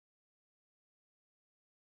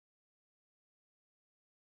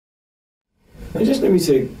And just let me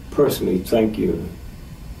say personally, thank you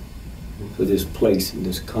for this place and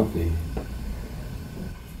this company.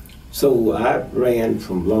 So I ran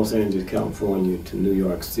from Los Angeles, California to New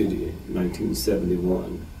York City in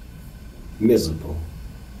 1971, miserable,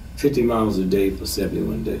 50 miles a day for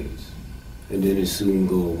 71 days, and then it soon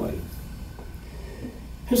go away.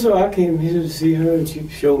 And so I came here to see her, and she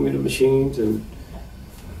showed me the machines, and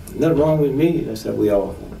nothing wrong with me. I said, we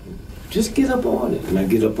all, just get up on it. And I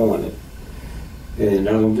get up on it. And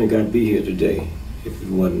I don't think I'd be here today if it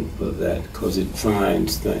wasn't for that, because it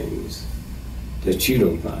finds things that you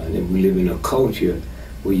don't find. And we live in a culture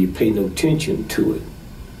where you pay no attention to it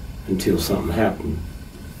until something happens.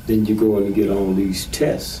 Then you go in and get all these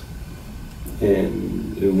tests,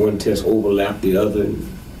 and one test overlap the other,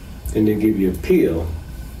 and they give you a pill.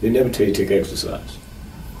 They never tell you to take exercise,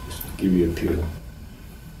 just give you a pill.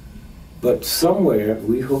 But somewhere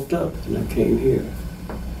we hooked up, and I came here.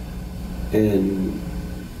 And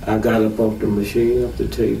I got up off the machine, off the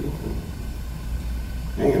table.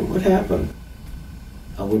 Man, what happened?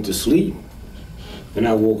 I went to sleep, and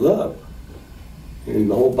I woke up, and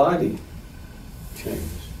the whole body changed.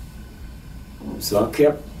 So I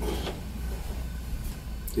kept,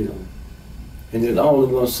 you know, and then all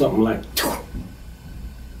of a sudden something like,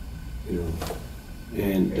 you know,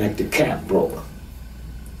 and like the cap broke,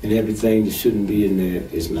 and everything that shouldn't be in there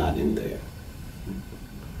is not in there.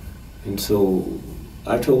 And so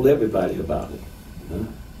I told everybody about it. Huh?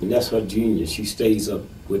 And that's her genius. She stays up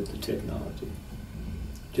with the technology.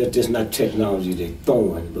 Just not technology they're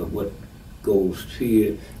throwing, but what goes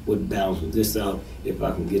here, what balances this out, if I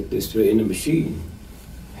can get this straight in the machine.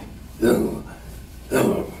 You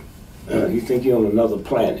think you're on another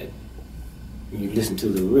planet. And you listen to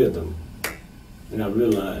the rhythm. And I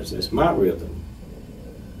realized that's my rhythm.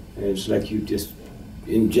 And it's like you just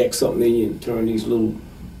inject something in you and turn these little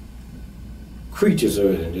creatures are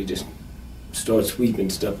in, and they just start sweeping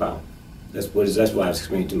stuff out. That's why I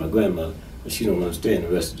explained to my grandmother, but she don't understand the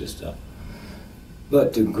rest of this stuff.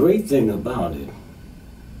 But the great thing about it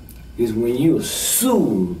is when you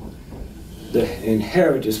assume the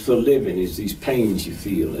inheritance for living is these pains you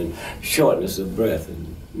feel and shortness of breath,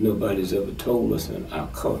 and nobody's ever told us in our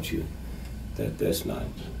culture that that's not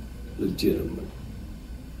legitimate.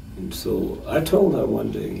 And so I told her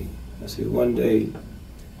one day, I said, one day,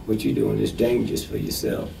 what you're doing is dangerous for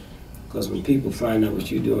yourself. Because when people find out what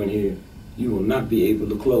you're doing here, you will not be able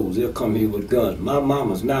to close. They'll come here with guns. My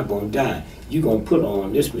mama's not going to die. You're going to put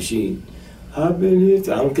on this machine. I've been here,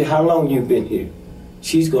 I don't care how long you've been here.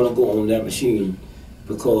 She's going to go on that machine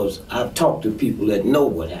because I've talked to people that know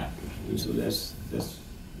what happened. And so that's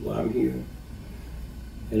why I'm here.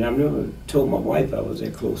 And I've never told my wife I was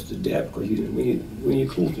that close to death, because when you're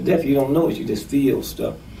close to death, you don't know it, you just feel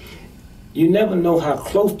stuff. You never know how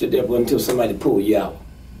close to death until somebody pulls you out.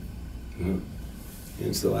 Mm-hmm.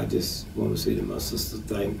 And so I just want to say to my sister,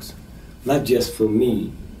 thanks. Not just for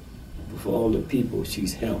me, but for all the people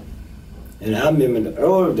she's helped. And I remember in the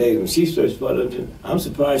early days when she started sputtering, I'm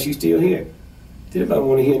surprised she's still here. Did anybody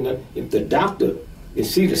want to hear nothing? If the doctor, if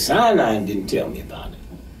Cedar Sinai didn't tell me about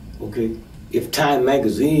it, okay? If Time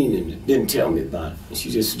Magazine didn't tell me about it, and she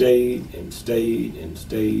just stayed and stayed and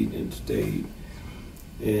stayed and stayed.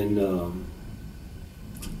 And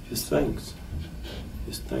just thanks.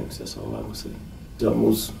 Just thanks, that's all I would say. It's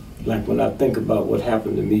almost like when I think about what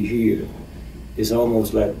happened to me here, it's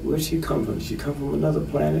almost like, where'd she come from? Did she come from another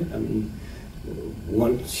planet? I mean,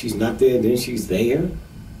 she's not there, then she's there, and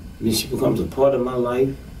then she becomes a part of my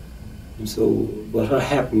life. And so, but her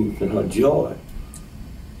happiness and her joy,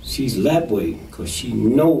 she's that way because she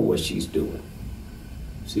knows what she's doing.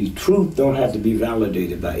 See, truth don't have to be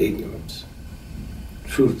validated by ignorance.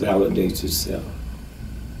 Truth validates itself.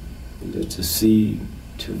 And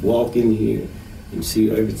to walk in here and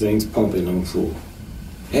see everything's pumping on full.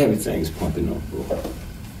 Everything's pumping on full.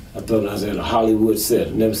 I thought I was at a Hollywood set.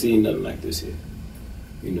 I've never seen nothing like this here.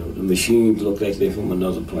 You know, the machines look like they're from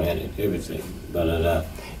another planet, everything, da-da-da,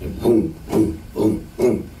 and boom, boom, boom,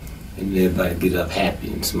 boom. And everybody get up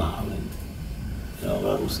happy and smiling. And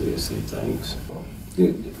all I can say is say thanks.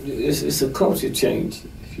 It's a culture change.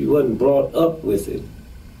 If you wasn't brought up with it.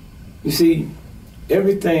 You see,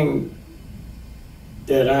 everything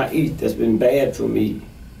that I eat that's been bad for me,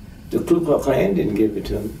 the Ku Klux Klan didn't give it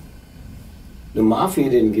to me. The Mafia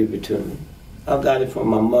didn't give it to me. I got it from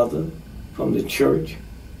my mother, from the church,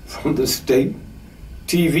 from the state.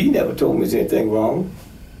 TV never told me there's anything wrong.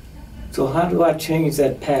 So how do I change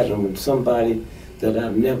that pattern when somebody that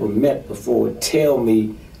I've never met before tell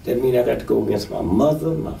me that means I got to go against my mother,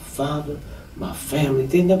 my father, my family?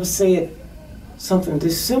 They never said something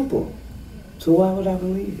this simple. So why would I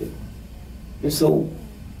believe it? And so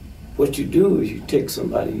what you do is you take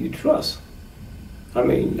somebody you trust. I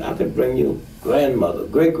mean, I could bring your grandmother,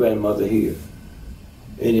 great-grandmother here.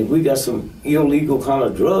 And if we got some illegal kind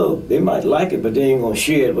of drug, they might like it, but they ain't gonna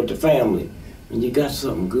share it with the family. When you got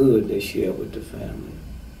something good, they share it with the family.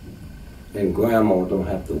 And grandma don't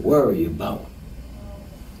have to worry about it.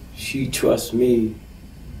 She trusts me,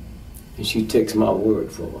 and she takes my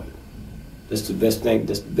word for it. That's the best thing,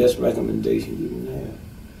 that's the best recommendation you can have,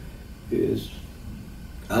 is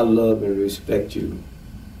I love and respect you,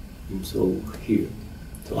 and so here.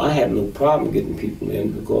 So I have no problem getting people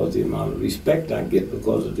in because of the amount of respect I get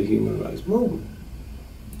because of the human rights movement.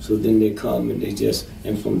 So then they come and they just,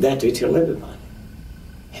 and from that they tell everybody,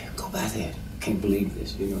 hey, go by there, can't believe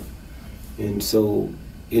this, you know. And so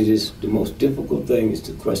it is the most difficult thing is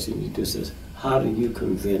the question you just says, how do you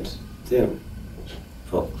convince them,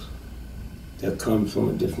 folks, that comes from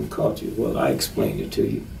a different culture? Well, I explained it to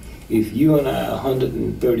you. If you and I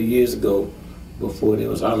 130 years ago, before there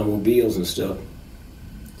was automobiles and stuff,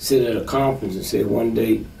 sit at a conference and say one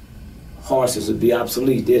day horses would be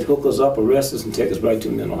obsolete, they'd hook us up, arrest us, and take us right to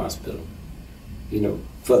a mental hospital. You know,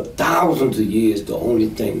 for thousands of years, the only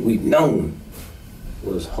thing we've known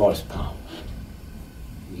was horsepower.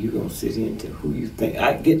 You're gonna sit here and tell who you think.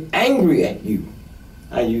 I get angry at you.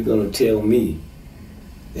 How you gonna tell me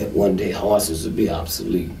that one day horses will be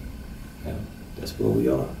obsolete? Yeah, that's where we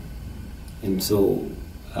are. And so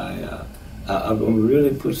I'm gonna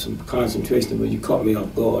really put some concentration, but you caught me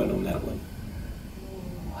off guard on that one.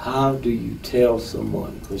 How do you tell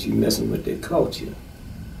someone, because you're messing with their culture,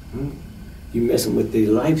 you're messing with their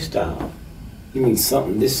lifestyle. You mean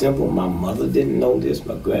something this simple? My mother didn't know this,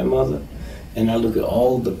 my grandmother, and I look at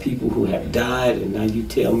all the people who have died, and now you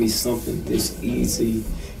tell me something this easy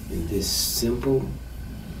and this simple?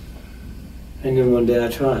 And then one day I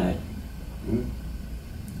tried, and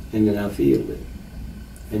then I feel it.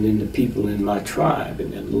 And then the people in my tribe,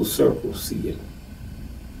 in that little circle, see it.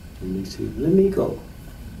 And they say, let me go.